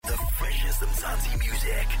some Zanzi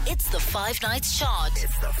music. It's the Five Nights Chart.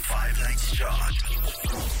 It's the Five Nights Chart.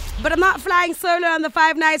 But I'm not flying solo on the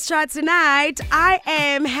Five Nights Chart tonight. I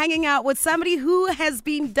am hanging out with somebody who has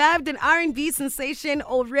been dubbed an R&B sensation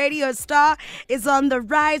already. Her star is on the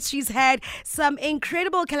rise. She's had some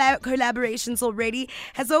incredible collaborations already.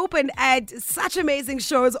 Has opened at such amazing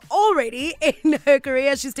shows already in her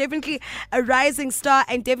career. She's definitely a rising star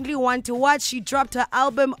and definitely one to watch. She dropped her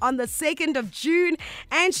album on the 2nd of June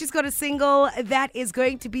and she's got a single that is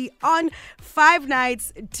going to be on Five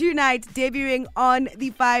Nights tonight, debuting on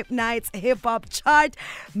the Five Nights Hip Hop Chart.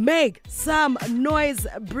 Make some noise.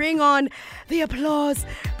 Bring on the applause.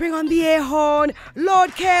 Bring on the air horn.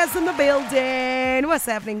 Lordkez in the building. What's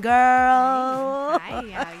happening, girl? Hi, how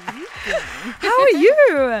are you doing? How are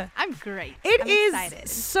you? I'm great. It I'm is excited.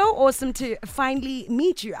 so awesome to finally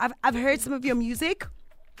meet you. I've heard some of your music.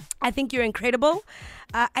 I think you're incredible.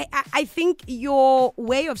 I think your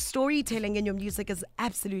way of storytelling in your music is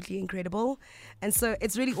absolutely incredible. And so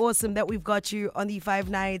it's really awesome that we've got you on the Five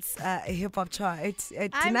Nights Hip Hop Chart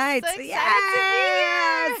tonight. I'm so excited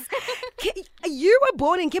Yes! You were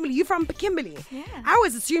born in Kimberley. You're from Kimberley. Yeah. I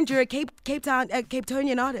always assumed you're a Cape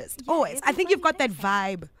Townian artist. Yeah, Always. I think you've got that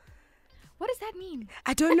everybody vibe. What does that mean?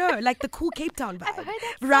 I don't know, like the cool Cape Town vibe. I've heard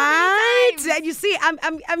that so right? many times. And you see,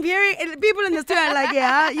 I'm hearing people in the studio are like,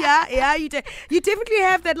 yeah. You definitely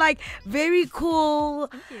have that like very cool,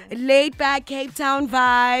 laid back Cape Town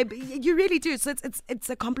vibe. You really do. So it's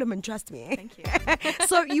a compliment. Trust me. Thank you.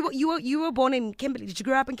 So you were born in Kimberley. Did you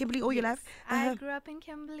grow up in Kimberley all your life? I grew up in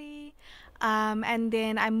Kimberley, and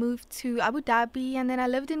then I moved to Abu Dhabi, and then I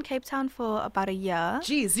lived in Cape Town for about a year.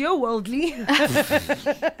 Jeez, you're worldly.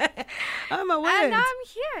 Oh my word. And now I'm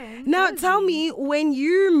here. Now, Cozy. tell me, when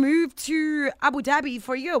you moved to Abu Dhabi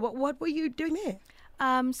for a year, what were you doing there?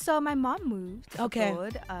 So my mom moved Okay.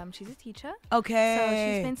 abroad. She's a teacher. Okay. So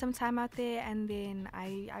she spent some time out there, and then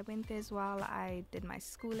I went there as well. I did my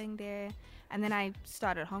schooling there, and then I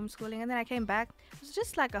started homeschooling, and then I came back. It was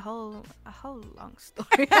just like a whole long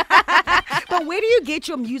story. But where do you get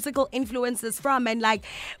your musical influences from? And like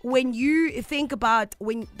when you think about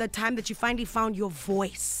the time that you finally found your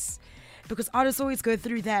voice. Because artists always go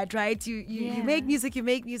through that, right? You make music, and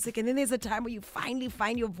then there's a time where you finally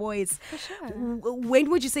find your voice. For sure. When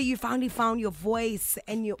would you say you finally found your voice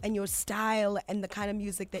and your style and the kind of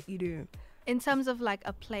music that you do? In terms of like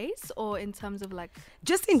a place, or in terms of like...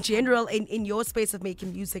 Just in general, in your space of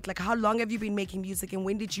making music, like how long have you been making music, and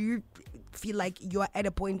when did you feel like you're at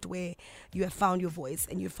a point where you have found your voice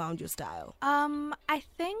and you found your style? I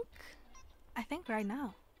think right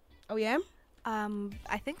now. Oh yeah?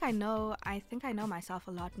 I think I know myself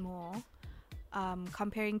a lot more.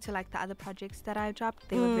 Comparing to like the other projects that I dropped,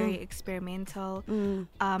 they were very experimental.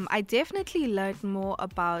 I definitely learned more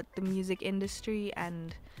about the music industry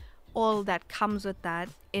and all that comes with that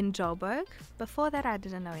in Joburg. Before that, I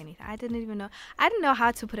didn't know anything. I didn't know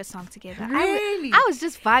how to put a song together. Really? I was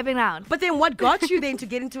just vibing out. But then what got you then to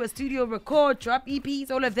get into a studio, record, drop EPs,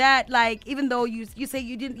 all of that? Like, even though you say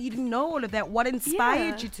you didn't know all of that, what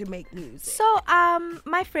inspired you to make music? So,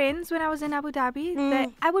 my friends, when I was in Abu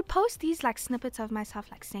Dhabi, I would post these like snippets of myself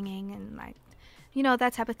like singing and like,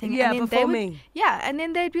 that type of thing. Yeah, and then performing. And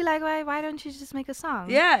then they'd be like, why don't you just make a song?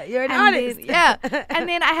 Yeah, you're an And artist. then, and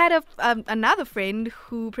then I had another friend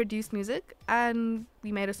who produced music, and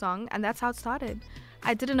we made a song, and that's how it started.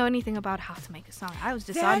 I didn't know anything about how to make a song. I was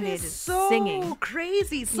just on there just so singing.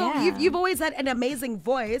 Crazy. So Yeah. you've always had an amazing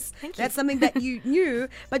voice. Thank you. That's something that you knew,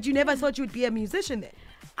 but you never thought you would be a musician then.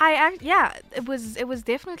 It was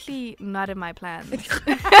definitely not in my plans.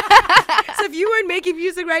 So if you weren't making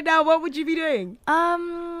music right now, what would you be doing?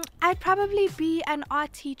 I'd probably be an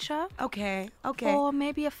art teacher. Okay. Or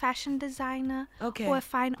maybe a fashion designer. Okay. Or a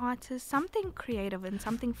fine artist. Something creative and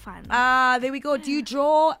something fun. There we go. Do you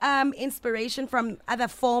draw inspiration from other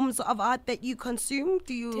forms of art that you consume?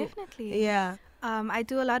 Do you? Definitely. Yeah. I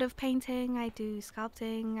do a lot of painting. I do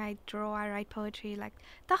sculpting. I draw. I write poetry. Like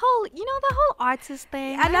the whole artist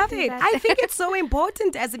thing. I love do it. that. I think it's so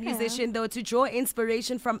important as a musician, though, to draw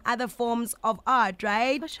inspiration from other forms of art,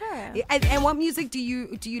 right? For sure. And what music do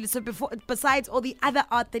you listen besides all the other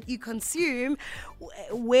art that you consume?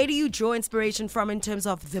 Where do you draw inspiration from in terms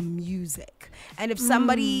of the music? And if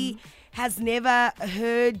somebody has never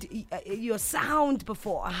heard your sound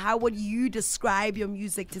before, how would you describe your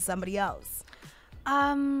music to somebody else?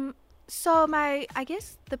 So I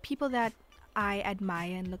guess the people that I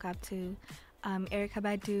admire and look up to, Erykah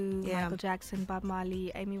Badu, Yeah. Michael Jackson, Bob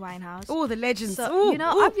Marley, Amy Winehouse. Oh, the legends. So, Ooh, you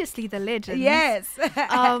know, ooh. obviously the legends. Yes.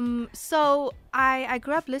 So I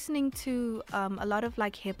grew up listening to a lot of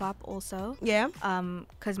like hip hop also. Yeah.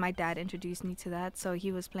 Because my dad introduced me to that. So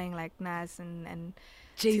he was playing like Nas and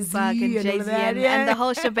Jay-Z Tupac and and all Jay-Z of that, and the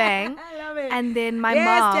whole shebang. I love it. And then my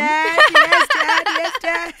yes, mom. Dad. Yes, Dad.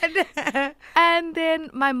 Yes, Dad. And then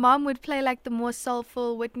my mom would play like the more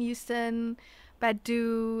soulful Whitney Houston,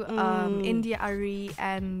 Badu, India Ari,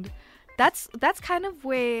 and that's kind of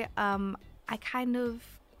where I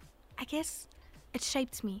guess it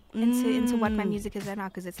shaped me into what my music is right now,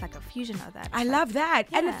 because it's like a fusion of that. I love that.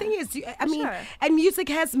 And the Yeah, thing is, I for mean, sure. and music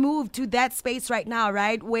has moved to that space right now,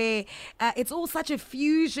 right? Where it's all such a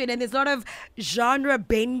fusion and there's a lot of genre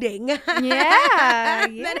bending. Yeah,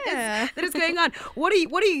 that is going on. What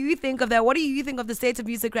do you think of that? What do you think of the state of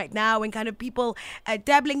music right now and kind of people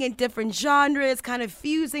dabbling in different genres, kind of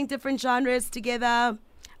fusing different genres together?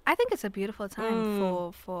 I think it's a beautiful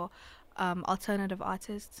time for alternative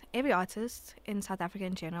artists. Every artist in South Africa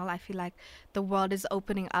in general. I feel like the world is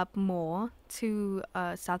opening up more to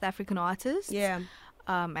South African artists. Yeah.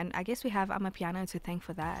 And I guess we have Amapiano to thank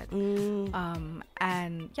for that.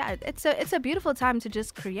 And yeah, it's a beautiful time to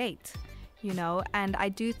just create, you know. And I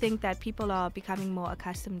do think that people are becoming more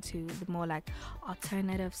accustomed to the more like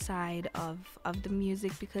alternative side of the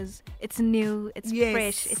music, because it's new, it's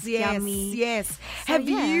fresh, it's yummy. Yes. So, Have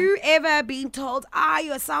yeah. you ever been told,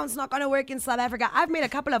 your sound's not going to work in South Africa? I've met a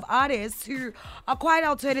couple of artists who are quite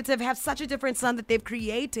alternative, have such a different sound that they've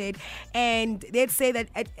created, and they'd say that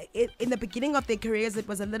in the beginning of their careers it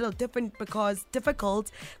was a little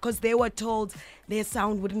difficult because they were told their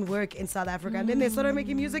sound wouldn't work in South Africa, and then they started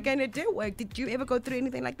making music and it did work. Did you ever go through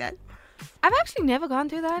anything like that? I've actually never gone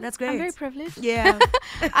through that. That's great. I'm very privileged. Yeah.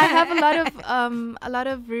 I have a lot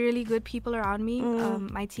of really good people around me,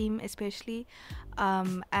 my team especially,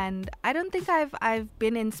 and I don't think I've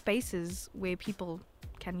been in spaces where people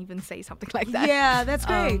can even say something like that. Yeah, that's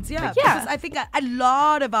great. Yeah. Because I think a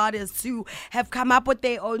lot of artists who have come up with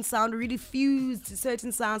their own sound, really fused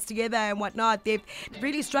certain sounds together and whatnot, they've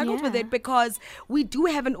really struggled with Yeah. it, because we do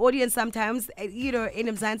have an audience sometimes, in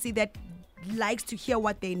Mzansi, that likes to hear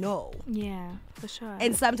what they know. Yeah, for sure.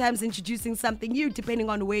 And sometimes introducing something new, depending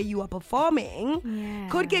on where you are performing,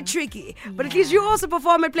 could get tricky. But at least you also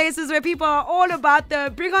perform at places where people are all about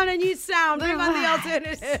the bring on a new sound, bring on the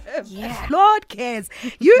alternative. Yeah. Lordkez,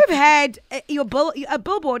 you've had a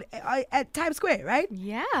billboard at Times Square, right?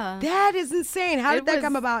 Yeah. That is insane. How did that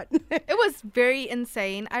come about? It was very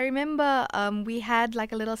insane. I remember we had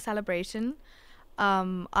like a little celebration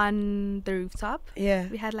on the rooftop. Yeah.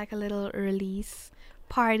 We had like a little release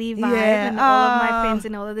party vibe, Yeah. and all of my friends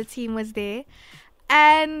and all of the team was there.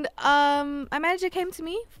 And my manager came to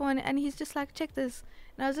me and he's just like, check this.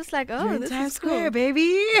 And I was just like, oh, You're in this Times is cool. Square,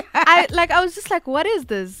 baby. I was just like, what is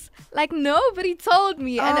this? Like, nobody told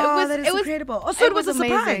me. And that is it was incredible. Oh, so it was a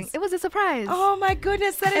amazing. surprise. It was a surprise. Oh my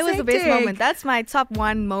goodness, that is it was the best hectic. moment. That's my top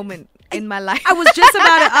one moment in my life. I was just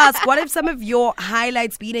about to ask, what have some of your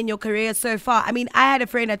highlights been in your career so far? I mean, I had a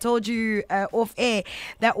friend, I told you off air,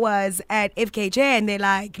 that was at FKJ, and they're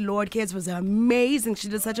like, Lordkez was amazing. She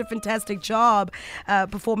did such a fantastic job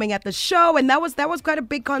performing at the show, and that was quite a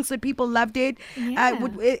big concert. People loved it. Yeah.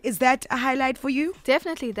 Is that a highlight for you?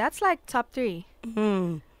 Definitely. That's like top 3.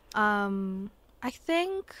 I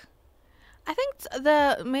think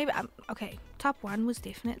top 1 was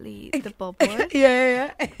definitely the billboard.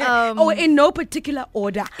 Yeah. In no particular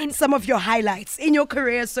order, some of your highlights in your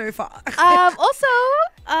career so far. Also,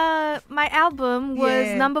 my album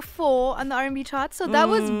was number 4 on the R&B chart, so that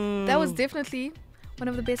was definitely one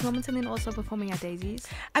of the best moments. And then also performing at Daisy's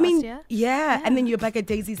last year. Yeah, and then you're back at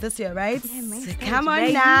Daisy's this year, right? Yeah, main stage, Come on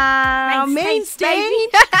baby. now, main stage, baby.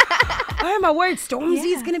 stage. Oh my word, Stormzy's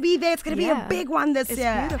Yeah. gonna be there. It's gonna be a Yeah. big one this It's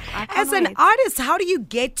year. beautiful. I As can't an wait. artist, how do you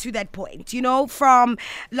get to that point? You know, from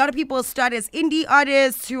a lot of people start as indie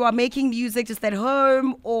artists who are making music just at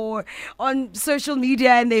home or on social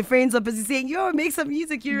media, and their friends are busy saying, "Yo, make some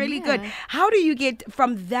music. You're really good." Yeah. How do you get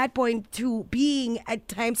from that point to being at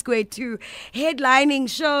Times Square to headlining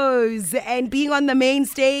shows and being on the main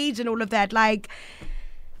stage and all of that? Like,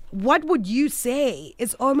 what would you say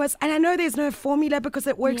is almost, and I know there's no formula because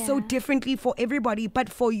it works so Yeah. differently for everybody,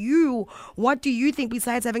 but for you, what do you think,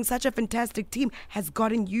 besides having such a fantastic team, has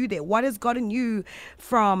gotten you there? What has gotten you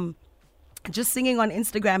from just singing on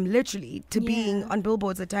Instagram, literally, to being on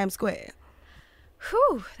billboards at Times Square?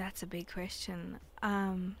 Whew, that's a big question.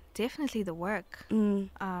 Definitely the work.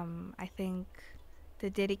 I think the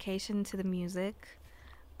dedication to the music.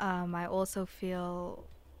 I also feel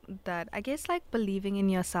that, I guess, like believing in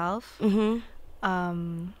yourself.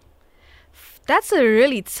 That's a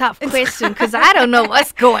really tough question because I don't know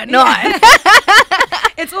what's going on.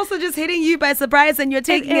 It's also just hitting you by surprise and you're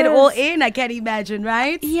taking it all in, I can't imagine,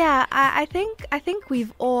 right? Yeah, I think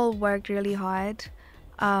we've all worked really hard,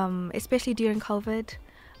 especially during COVID,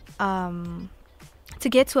 to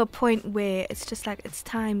get to a point where it's just like it's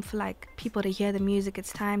time for like people to hear the music.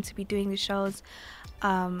 It's time to be doing the shows.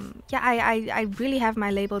 I really have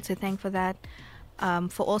my label to thank for that.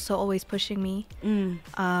 For also always pushing me. And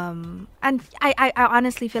I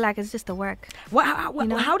honestly feel like it's just the work.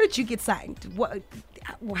 How did you get signed?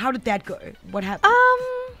 How did that go? What happened?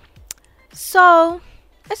 So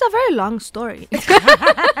it's a very long story.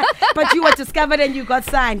 But you were discovered and you got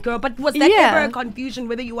signed, girl. But was that ever a confusion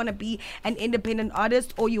whether you want to be an independent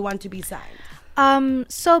artist or you want to be signed?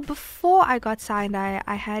 So before I got signed,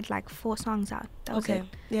 I had like 4 songs out. That was it.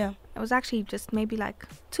 Yeah. It was actually just maybe like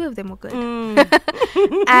 2 of them were good.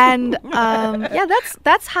 And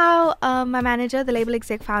that's how my manager, the label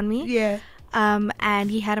exec, found me. Yeah.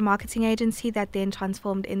 And he had a marketing agency that then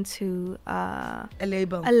transformed into a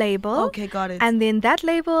label. Okay, got it. And then that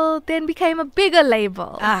label then became a bigger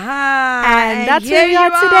label. And that's where we are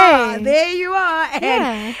today. There you are.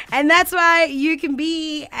 And that's why you can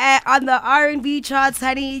be on the R&B charts,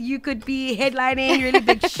 honey. You could be headlining really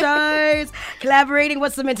big shows, collaborating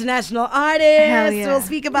with some international artists. Hell yeah. We'll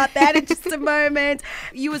speak about that in just a moment.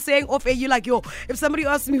 You were saying off air, you're like, yo, if somebody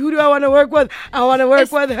asks me who do I want to work with, I want to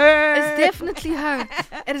work with her. It's definitely her.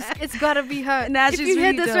 It's gotta be her. Nah, if she's you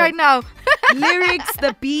really hear this dope. right now. Lyrics,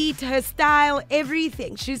 the beat, her style,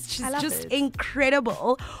 everything. She's just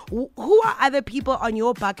incredible. Who are other people on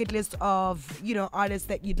your bucket list of, artists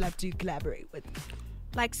that you'd love to collaborate with?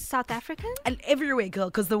 Like South African? And everywhere, girl,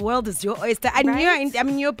 because the world is your oyster. And Right?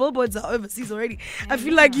 your billboards are overseas already. I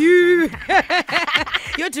feel like you're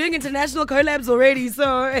doing international collabs already.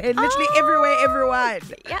 So literally everywhere, everyone.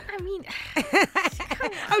 Yeah, I mean...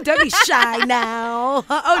 Oh, don't be shy now.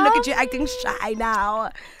 Oh, look at you acting shy now.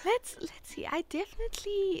 Let's see. I can't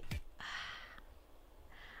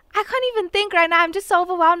even think right now. I'm just so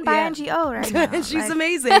overwhelmed by NGO right now. She's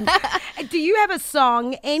amazing. Do you have a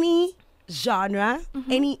song, any genre,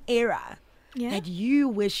 any era that you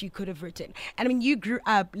wish you could have written? And I mean, you grew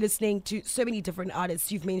up listening to so many different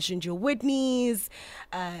artists. You've mentioned your Whitneys,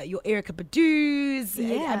 your Erykah Badu's. I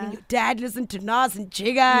mean, your dad listened to Nas and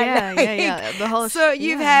Jigga. Yeah. The whole so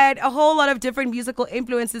you've had a whole lot of different musical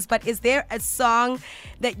influences, but is there a song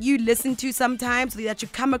that you listen to sometimes, that you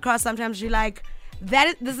come across sometimes you're like,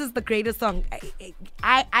 this is the greatest song.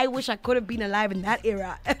 I wish I could have been alive in that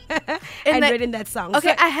era and written that song. Okay,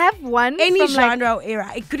 so I have one. Any genre or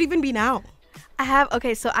era. It could even be now. I have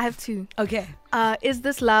 2. Okay. Is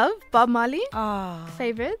This Love, Bob Marley.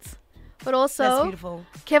 Favorites. But also That's beautiful.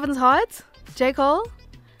 Kevin's Heart, J. Cole.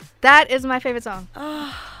 That is my favorite song.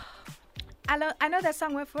 I know that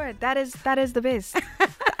song word for it. That is the best.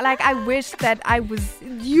 Like, I wish that I was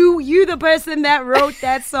you the person that wrote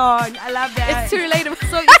that song. I love that. It's too relatable.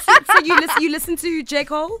 So you listen to J.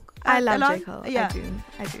 Cole? I love J. Cole. Yeah.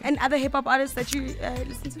 I do. And other hip hop artists that you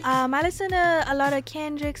listen to? I listen to a lot of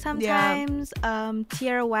Kendrick sometimes.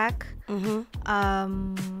 Tierra Whack. Who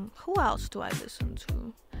else do I listen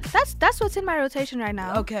to? That's what's in my rotation right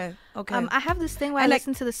now. Okay. I have this thing where I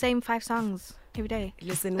listen to the same 5 songs every day.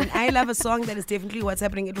 Listen, when I love a song, that is definitely what's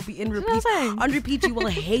happening. It will be in repeat. On repeat, you will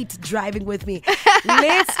hate driving with me.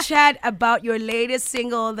 Let's chat about your latest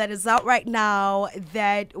single that is out right now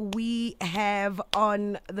that we have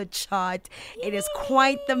on the chart. It is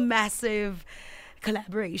quite the massive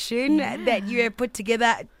collaboration that you have put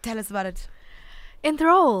together. Tell us about it.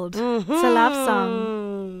 Enthralled. It's a love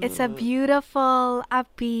song. It's a beautiful,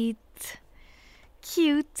 upbeat,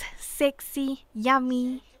 cute, sexy,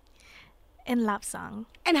 yummy and love song.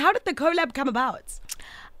 And how did the collab come about?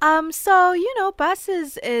 So Bus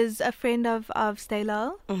is a friend of Stay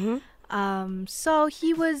Low. So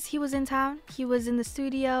he was in town. He was in the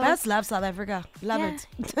studio. Bus loves South Africa. Love it.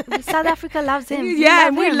 South Africa loves him.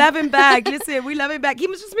 We love him back. Listen, we love him back. He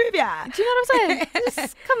must just move here. Do you know what I'm saying?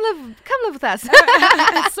 Just come live with us.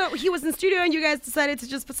 So he was in studio and you guys decided to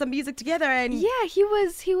just put some music together and he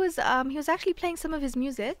was actually playing some of his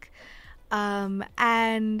music.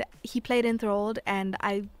 And he played Enthralled, and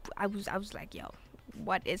I was like, yo,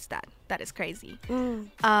 what is that? That is crazy.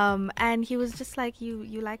 And he was just like,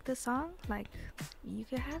 you like this song? Like, you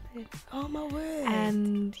can have it. Oh my word.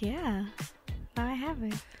 And now I have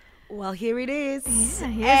it. Well, here it is. Yeah,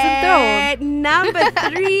 here's Enthralled. Number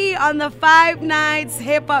 3 on the 5 Nights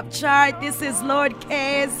Hip Hop chart. This is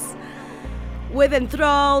Lordkez with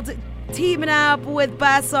Enthralled, teaming up with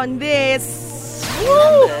Bass on this.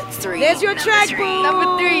 Woo! 3. There's your track, boo.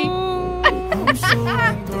 Number 3.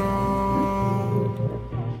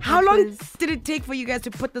 long did it take for you guys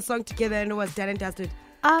to put the song together and it was done and dusted?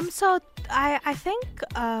 So I think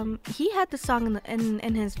he had the song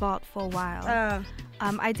in his vault for a while.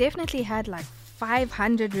 I definitely had like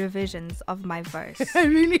 500 revisions of my verse.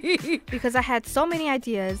 Really? Because I had so many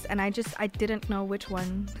ideas and I didn't know which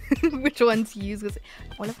one to use, because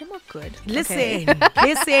all of them were good. Listen,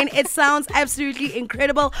 Okay. it sounds absolutely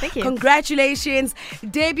incredible. Thank you. Congratulations.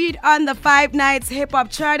 Debuted on the 5 Nights Hip Hop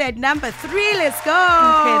Chart at number 3. Let's go.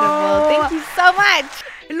 Incredible. Thank you so much.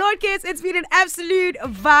 Lordkez, it's been an absolute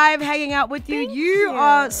vibe hanging out with you. Thank You you.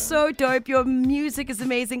 are so dope. Your music is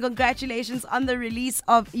amazing. Congratulations on the release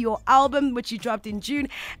of your album, which you dropped in June.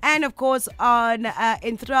 And of course, on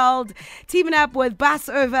Enthralled, teaming up with Bass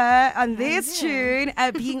Over on this tune,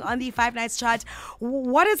 being on the 5 Nights chart.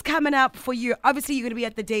 What is coming up for you? Obviously, you're going to be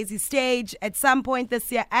at the Daisy stage at some point this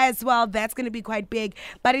year as well. That's going to be quite big.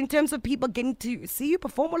 But in terms of people getting to see you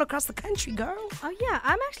perform all across the country, girl. Oh yeah,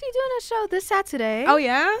 I'm actually doing a show this Saturday. Oh,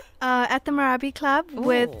 yeah? At the Marabi Club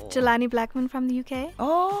with Jelani Blackman from the UK.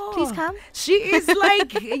 Oh, Please come. She is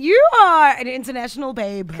like, you are an international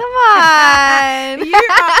babe. Come on. You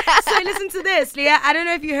are. So listen to this, Leah. I don't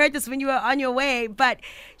know if you heard this when you were on your way, but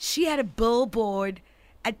she had a billboard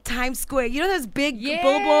at Times Square. You know those big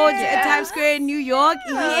billboards at Times Square in New York?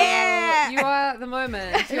 Yeah. You are the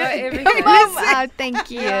moment. You are everything. Oh,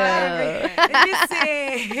 thank you.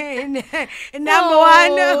 Listen, number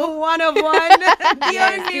one of one, the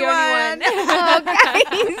only one. Oh,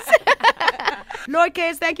 guys.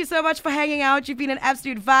 Lordkez, thank you so much for hanging out. You've been an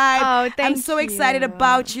absolute vibe. Oh, thank I'm so you. excited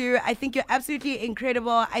about you. I think you're absolutely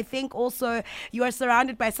incredible. I think also you are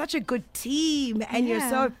surrounded by such a good team and you're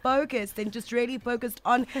so focused and just really focused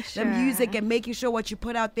on the music and making sure what you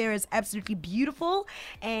put out there is absolutely beautiful.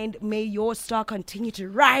 And may your star continue to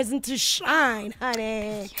rise and to shine,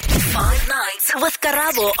 honey. 5 Nights with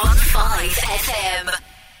Karabo on 5 FM.